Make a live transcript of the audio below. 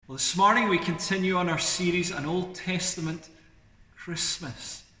Well, this morning we continue on our series on Old Testament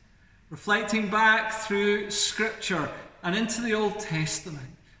Christmas, reflecting back through Scripture and into the Old Testament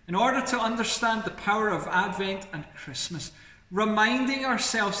in order to understand the power of Advent and Christmas, reminding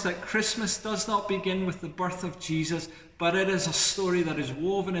ourselves that Christmas does not begin with the birth of Jesus, but it is a story that is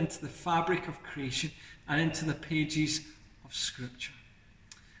woven into the fabric of creation and into the pages of Scripture.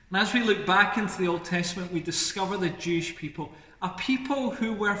 And as we look back into the Old Testament, we discover the Jewish people, a people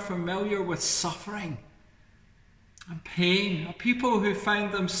who were familiar with suffering and pain, a people who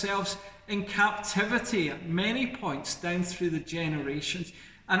found themselves in captivity at many points down through the generations,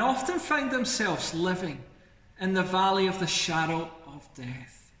 and often found themselves living in the valley of the shadow of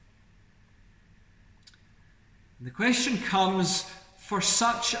death. And the question comes, for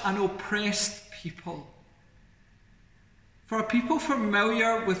such an oppressed people, for a people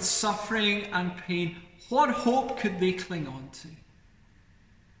familiar with suffering and pain, what hope could they cling on to?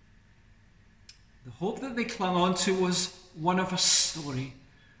 The hope that they clung on to was one of a story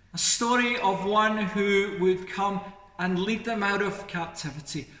of one who would come and lead them out of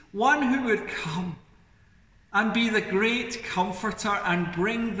captivity, one who would come and be the great comforter and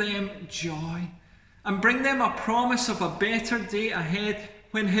bring them joy, and bring them a promise of a better day ahead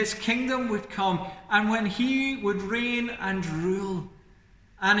when his kingdom would come and when he would reign and rule,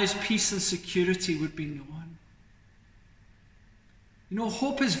 and his peace and security would be known. You know,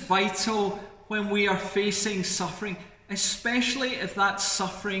 hope is vital when we are facing suffering, especially if that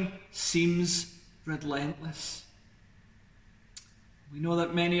suffering seems relentless. We know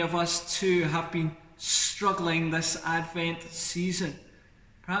that many of us too have been struggling this Advent season,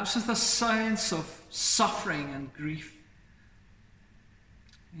 perhaps with a sense of suffering and grief.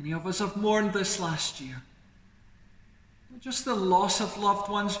 Many of us have mourned this last year. Not just the loss of loved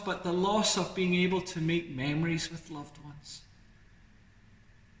ones, but the loss of being able to make memories with loved ones.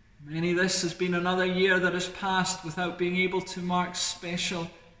 Many, this has been another year that has passed without being able to mark special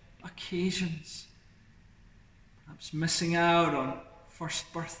occasions. Perhaps missing out on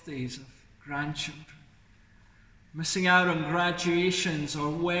first birthdays of grandchildren. Missing out on graduations or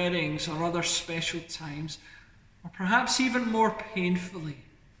weddings or other special times. Or perhaps even more painfully,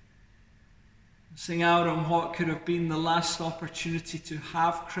 missing out on what could have been the last opportunity to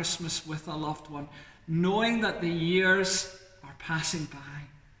have Christmas with a loved one, knowing that the years are passing by.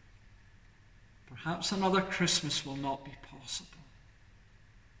 Perhaps another Christmas will not be possible.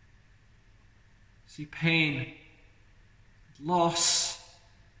 See, pain, loss,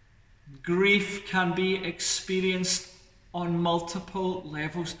 grief can be experienced on multiple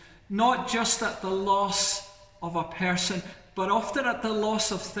levels, not just at the loss of a person, but often at the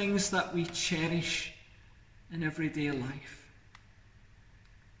loss of things that we cherish in everyday life.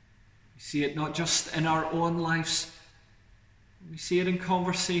 We see it not just in our own lives, we see it in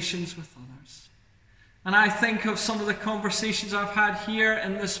conversations with others. And I think of some of the conversations I've had here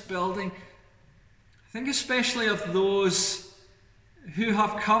in this building. I think especially of those who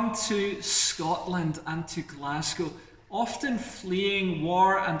have come to Scotland and to Glasgow, often fleeing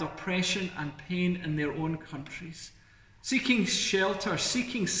war and oppression and pain in their own countries, seeking shelter,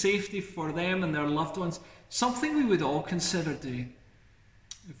 seeking safety for them and their loved ones, something we would all consider doing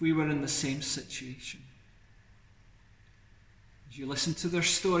if we were in the same situation. As you listen to their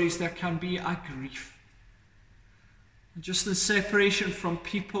stories, there can be a grief, just in separation from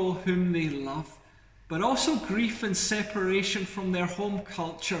people whom they love, but also grief and separation from their home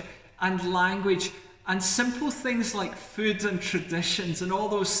culture and language and simple things like food and traditions and all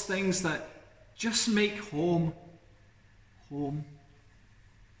those things that just make home.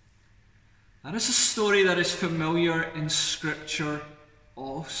 That is a story that is familiar in Scripture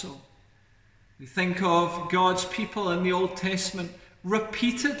also. We think of God's people in the Old Testament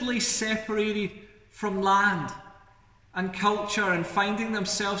repeatedly separated from land and culture and finding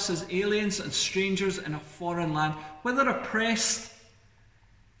themselves as aliens and strangers in a foreign land, whether oppressed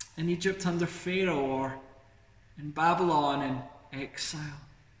in Egypt under Pharaoh or in Babylon in exile.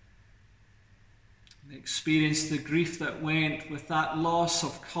 They experienced the grief that went with that loss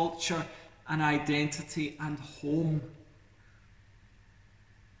of culture and identity and home.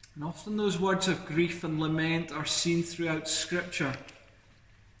 And often those words of grief and lament are seen throughout Scripture.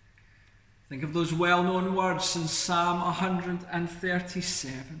 Think of those well-known words in Psalm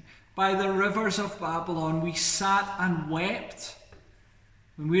 137. By the rivers of Babylon we sat and wept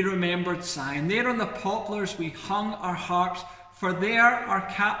when we remembered Zion. There on the poplars we hung our harps, for there our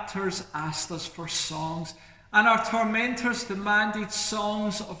captors asked us for songs, and our tormentors demanded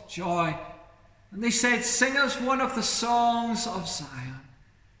songs of joy. And they said, sing us one of the songs of Zion.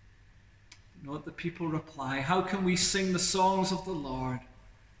 But not the people reply, how can we sing the songs of the Lord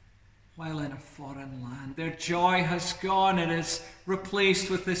foreign land. Their joy has gone and is replaced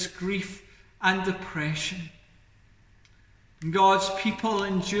with this grief and depression. And God's people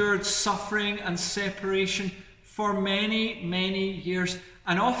endured suffering and separation for many, many years.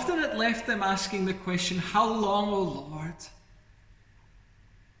 And often it left them asking the question, how long, O Lord?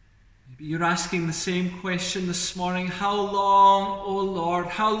 Maybe you're asking the same question this morning. How long, O Lord?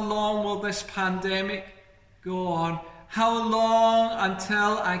 How long will this pandemic go on? How long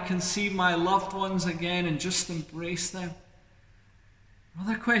until I can see my loved ones again and just embrace them?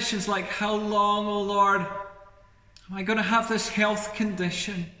 Other questions like, how long, O Lord, am I going to have this health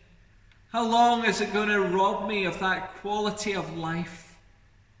condition? How long is it going to rob me of that quality of life?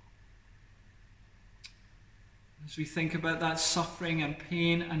 As we think about that suffering and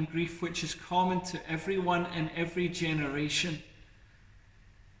pain and grief which is common to everyone in every generation,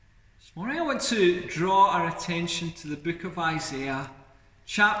 this morning I want to draw our attention to the book of Isaiah,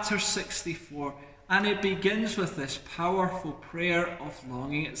 chapter 64, and it begins with this powerful prayer of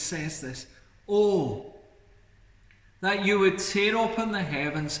longing. It says this, "Oh, that you would tear open the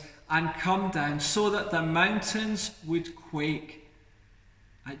heavens and come down, so that the mountains would quake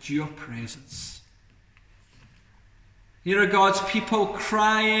at your presence." Here are God's people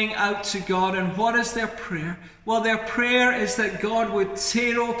crying out to God, and what is their prayer? Well, their prayer is that God would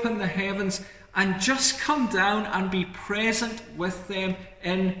tear open the heavens and just come down and be present with them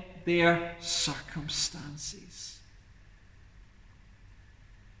in their circumstances.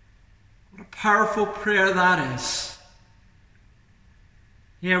 What a powerful prayer that is.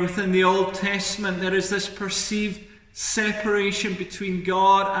 Here within the Old Testament, there is this perceived separation between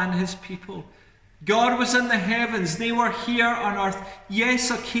God and his people. God was in the heavens. They were here on earth. Yes,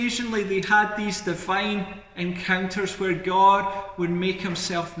 occasionally they had these divine encounters where God would make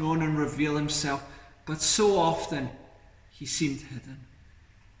himself known and reveal himself, but so often he seemed hidden.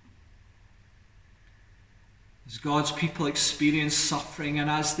 As God's people experience suffering and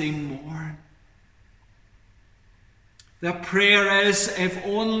as they mourn, their prayer is, if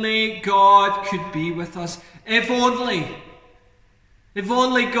only God could be with us. If only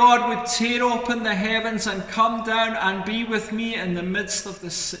God would tear open the heavens and come down and be with me in the midst of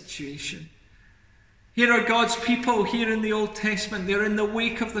this situation. Here are God's people here in the Old Testament. They're in the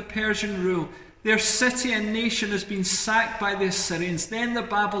wake of the Persian rule. Their city and nation has been sacked by the Assyrians, then the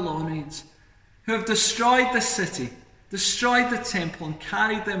Babylonians, who have destroyed the city, destroyed the temple, and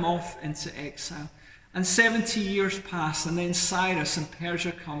carried them off into exile. And 70 years pass, and then Cyrus and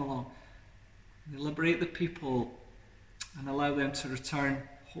Persia come along. They liberate the people and allow them to return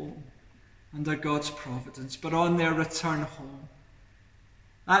home under God's providence. But on their return home,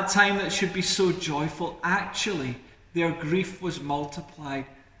 that time that should be so joyful, actually their grief was multiplied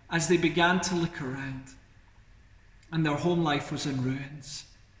as they began to look around, and their home life was in ruins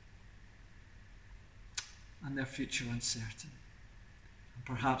and their future uncertain. And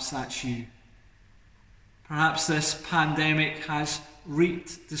perhaps that's you. Perhaps this pandemic has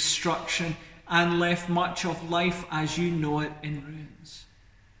reaped destruction and left much of life as you know it in ruins.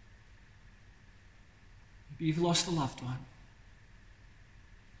 Maybe you've lost a loved one.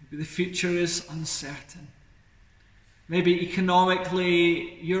 Maybe the future is uncertain. Maybe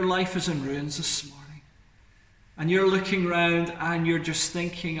economically your life is in ruins this morning. And you're looking around and you're just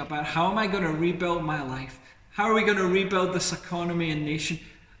thinking about, how am I going to rebuild my life? How are we going to rebuild this economy and nation?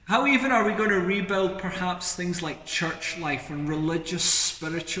 How even are we going to rebuild perhaps things like church life and religious,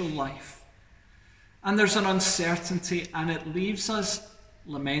 spiritual life? And there's an uncertainty, and it leaves us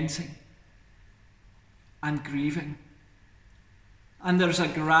lamenting and grieving. And there's a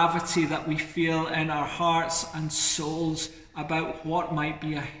gravity that we feel in our hearts and souls about what might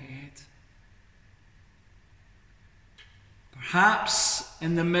be ahead. Perhaps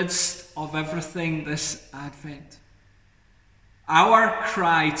in the midst of everything this Advent, our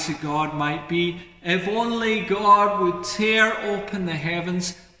cry to God might be, if only God would tear open the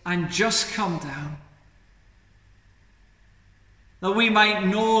heavens and just come down. That we might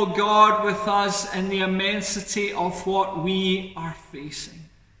know God with us in the immensity of what we are facing.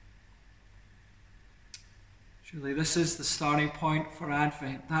 Surely this is the starting point for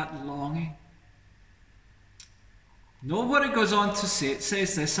Advent, that longing. Know what it goes on to say. It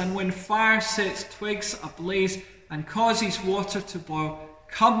says this, "And when fire sets twigs ablaze and causes water to boil,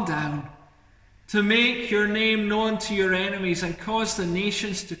 come down to make your name known to your enemies and cause the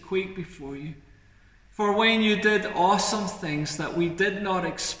nations to quake before you. For when you did awesome things that we did not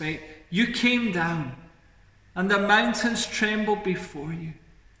expect, you came down, and the mountains trembled before you.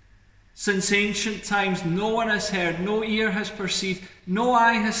 Since ancient times no one has heard, no ear has perceived, no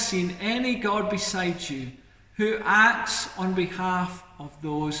eye has seen any God beside you, who acts on behalf of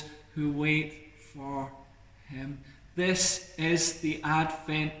those who wait for him. This is the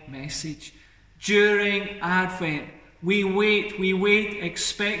Advent message. During Advent, we wait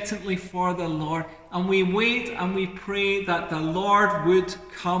expectantly for the Lord, and we wait and we pray that the Lord would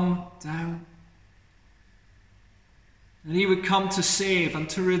come down. And he would come to save and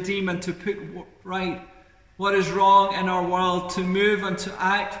to redeem and to put right what is wrong in our world, to move and to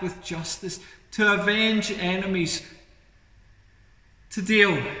act with justice, to avenge enemies, to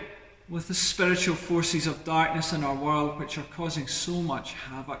deal with the spiritual forces of darkness in our world which are causing so much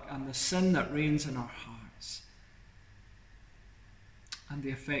havoc, and the sin that reigns in our hearts, and the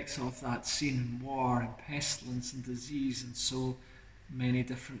effects of that seen in war and pestilence and disease in so many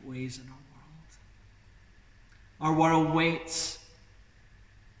different ways in our world. Our world waits,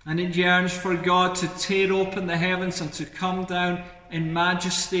 and it yearns for God to tear open the heavens and to come down in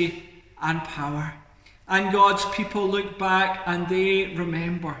majesty and power. And God's people look back and they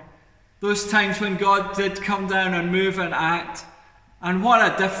remember those times when God did come down and move and act, and what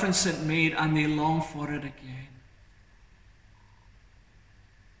a difference it made, and they long for it again.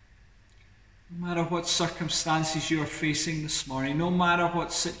 No matter what circumstances you are facing this morning, no matter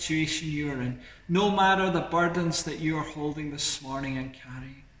what situation you are in, no matter the burdens that you are holding this morning and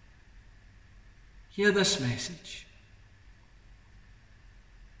carrying, hear this message.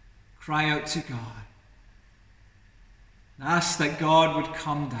 Cry out to God and ask that God would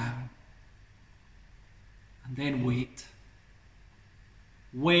come down. And then wait.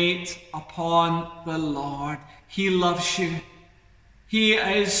 Wait upon the Lord. He loves you. He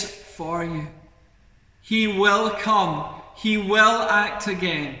is for you. He will come. He will act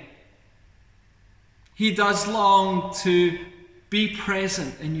again. He does long to be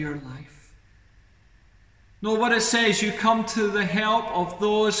present in your life. Know what it says. You come to the help of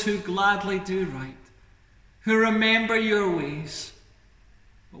those who gladly do right, who remember your ways.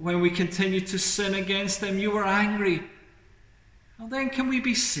 But when we continue to sin against them, you are angry. How then can we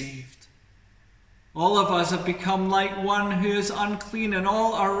be saved? All of us have become like one who is unclean, and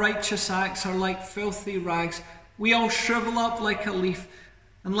all our righteous acts are like filthy rags. We all shrivel up like a leaf,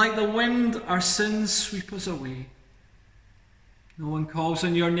 and like the wind our sins sweep us away. No one calls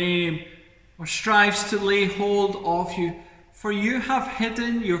on your name or strives to lay hold of you, for you have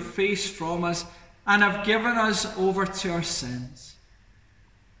hidden your face from us and have given us over to our sins.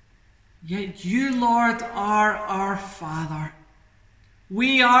 Yet you, Lord, are our Father.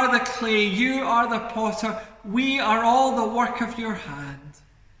 We are the clay, you are the potter, we are all the work of your hand.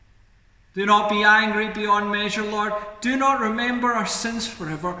 Do not be angry beyond measure, Lord. Do not remember our sins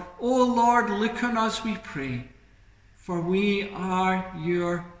forever. O Lord, look on us, we pray, for we are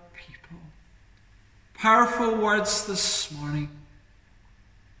your people. Powerful words this morning.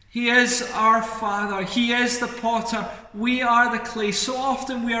 He is our Father. He is the potter. We are the clay. So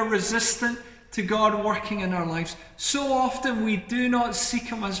often we are resistant to God working in our lives. So often we do not seek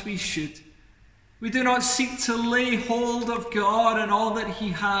him as we should. We do not seek to lay hold of God and all that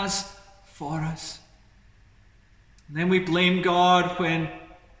he has for us. And then we blame God when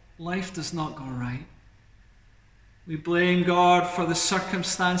life does not go right. We blame God for the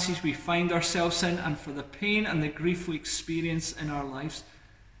circumstances we find ourselves in and for the pain and the grief we experience in our lives.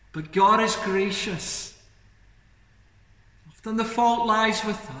 But God is gracious. Often the fault lies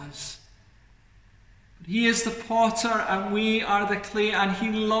with us. But he is the potter and we are the clay, and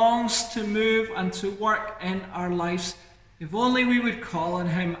he longs to move and to work in our lives if only we would call on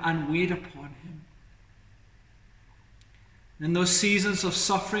him and wait upon him. In those seasons of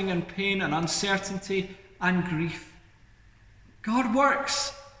suffering and pain and uncertainty and grief, God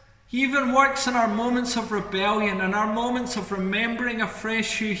works. He even works in our moments of rebellion and our moments of remembering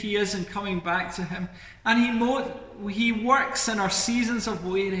afresh who he is and coming back to him. And he works in our seasons of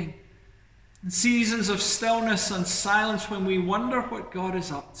waiting, in seasons of stillness and silence when we wonder what God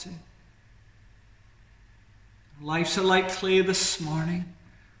is up to. Our lives are like clay this morning.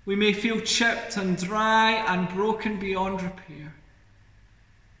 We may feel chipped and dry and broken beyond repair.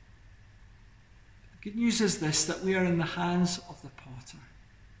 The good news is this, that we are in the hands of the potter.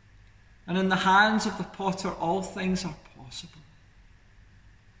 And in the hands of the potter, all things are possible.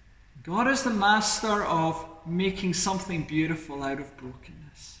 God is the master of making something beautiful out of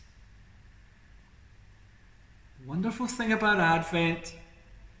brokenness. The wonderful thing about Advent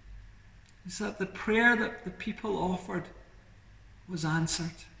is that the prayer that the people offered was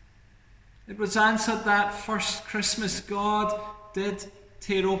answered. It was answered that first Christmas. God did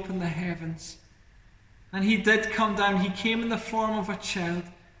tear open the heavens. And he did come down. He came in the form of a child.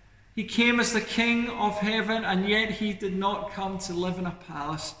 He came as the King of heaven, and yet he did not come to live in a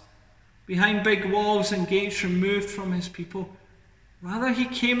palace behind big walls and gates removed from his people. Rather, he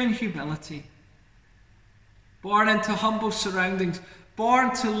came in humility, born into humble surroundings,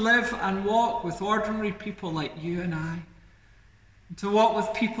 born to live and walk with ordinary people like you and I, and to walk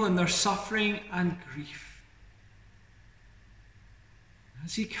with people in their suffering and grief.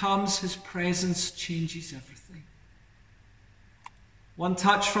 As he comes, his presence changes everything. One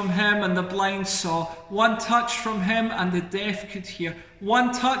touch from him and the blind saw. One touch from him and the deaf could hear.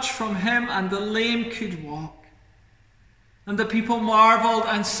 One touch from him and the lame could walk. And the people marveled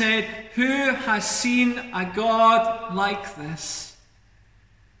and said, "Who has seen a God like this?"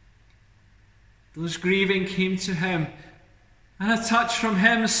 Those grieving came to him, and a touch from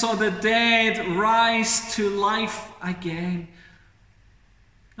him saw the dead rise to life again.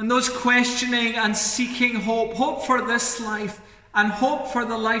 And those questioning and seeking hope, hope for this life and hope for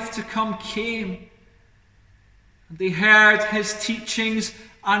the life to come, came. And they heard his teachings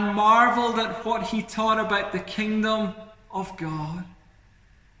and marveled at what he taught about the kingdom of God.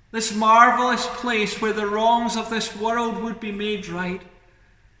 This marvelous place where the wrongs of this world would be made right.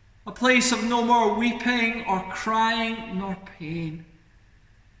 A place of no more weeping or crying nor pain.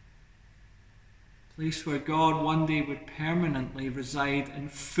 A place where God one day would permanently reside in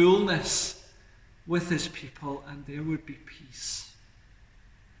fullness with his people, and there would be peace.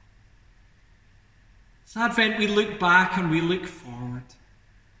 This Advent we look back and we look forward.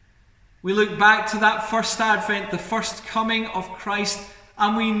 We look back to that first Advent, the first coming of Christ,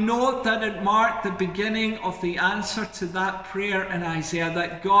 and we note that it marked the beginning of the answer to that prayer in Isaiah,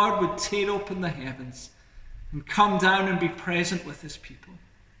 that God would tear open the heavens and come down and be present with his people.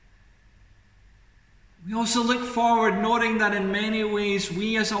 We also look forward, noting that in many ways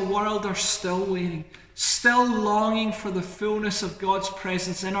we as a world are still waiting, still longing for the fullness of God's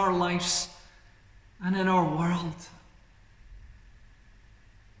presence in our lives and in our world.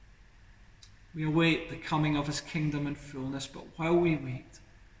 We await the coming of his kingdom in fullness, but while we wait,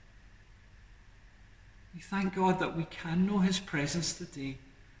 we thank God that we can know his presence today.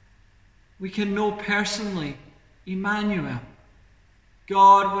 We can know personally Emmanuel,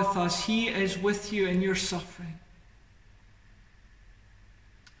 God with us. He is with you in your suffering.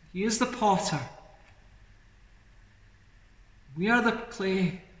 He is the potter. We are the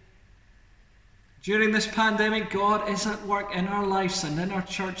clay. During this pandemic, God is at work in our lives and in our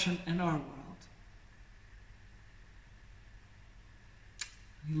church and in our world.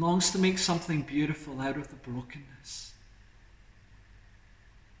 He longs to make something beautiful out of the brokenness.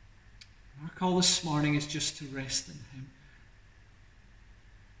 Our call this morning is just to rest in him.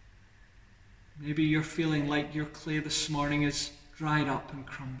 Maybe you're feeling like your clay this morning is dried up and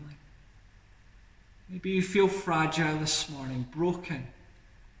crumbling. Maybe you feel fragile this morning, broken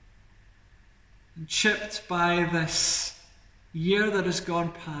and chipped by this year that has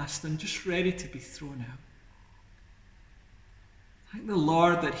gone past and just ready to be thrown out. Thank the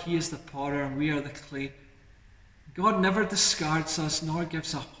Lord that he is the potter and we are the clay. God never discards us nor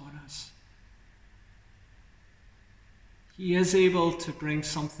gives up on us. He is able to bring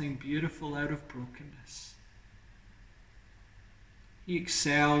something beautiful out of brokenness. He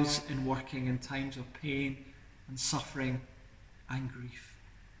excels in working in times of pain and suffering and grief,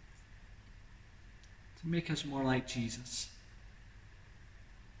 to make us more like Jesus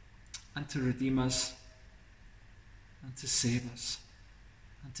and to redeem us and to save us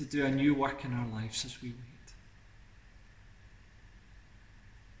and to do a new work in our lives as we wait.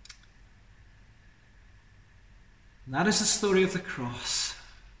 And that is the story of the cross.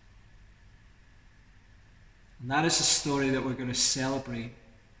 And that is the story that we're going to celebrate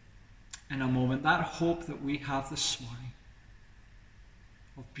in a moment. That hope that we have this morning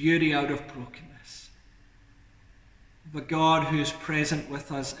of beauty out of brokenness, of a God who is present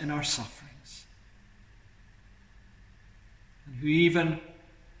with us in our sufferings, and who even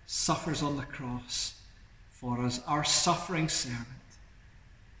suffers on the cross for us, our suffering servant.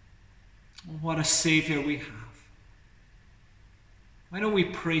 Oh, what a Saviour we have. Why don't we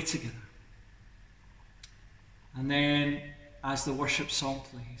pray together? And then, as the worship song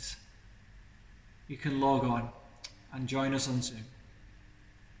plays, you can log on and join us on Zoom,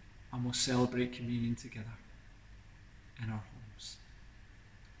 and we'll celebrate communion together in our homes.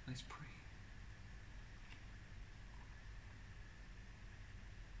 Let's pray.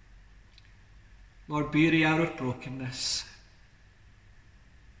 Lord, beauty out of brokenness.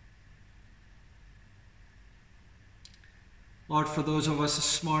 Lord, for those of us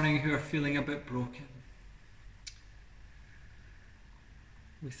this morning who are feeling a bit broken,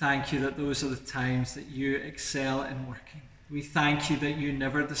 we thank you that those are the times that you excel in working. We thank you that you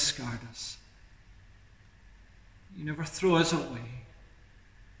never discard us. You never throw us away.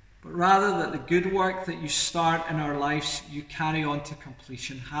 but rather that the good work that you start in our lives, you carry on to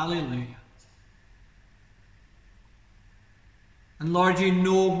completion. Hallelujah. And Lord, you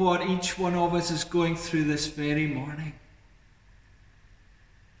know what each one of us is going through this very morning.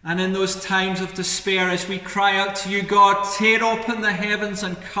 And in those times of despair, as we cry out to you, God, tear open the heavens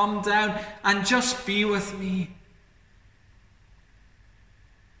and come down and just be with me.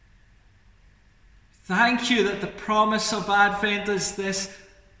 Thank you that the promise of Advent is this,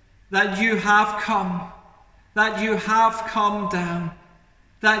 that you have come down,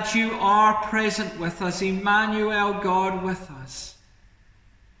 that you are present with us, Emmanuel, God with us.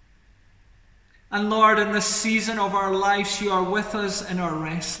 And Lord, in this season of our lives, you are with us in our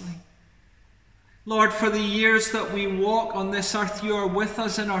wrestling. Lord, for the years that we walk on this earth, you are with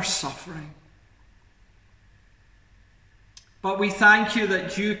us in our suffering. But we thank you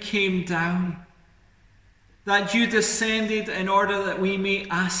that you came down, that you descended in order that we may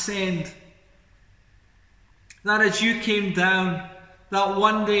ascend. That as you came down, that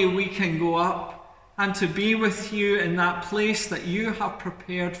one day we can go up and to be with you in that place that you have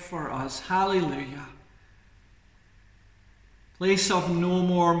prepared for us. Hallelujah. Place of no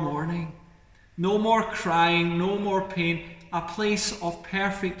more mourning, no more crying, no more pain, a place of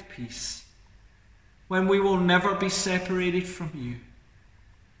perfect peace when we will never be separated from you,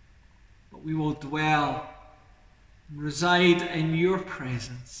 but we will dwell and reside in your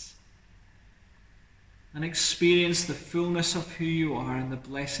presence and experience the fullness of who you are and the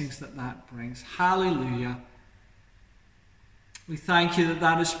blessings that that brings. Hallelujah. We thank you that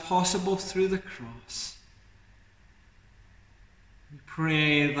that is possible through the cross. We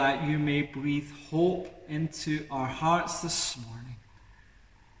pray that you may breathe hope into our hearts this morning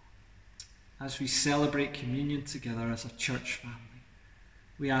as we celebrate communion together as a church family.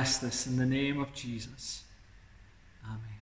 We ask this in the name of Jesus. Amen.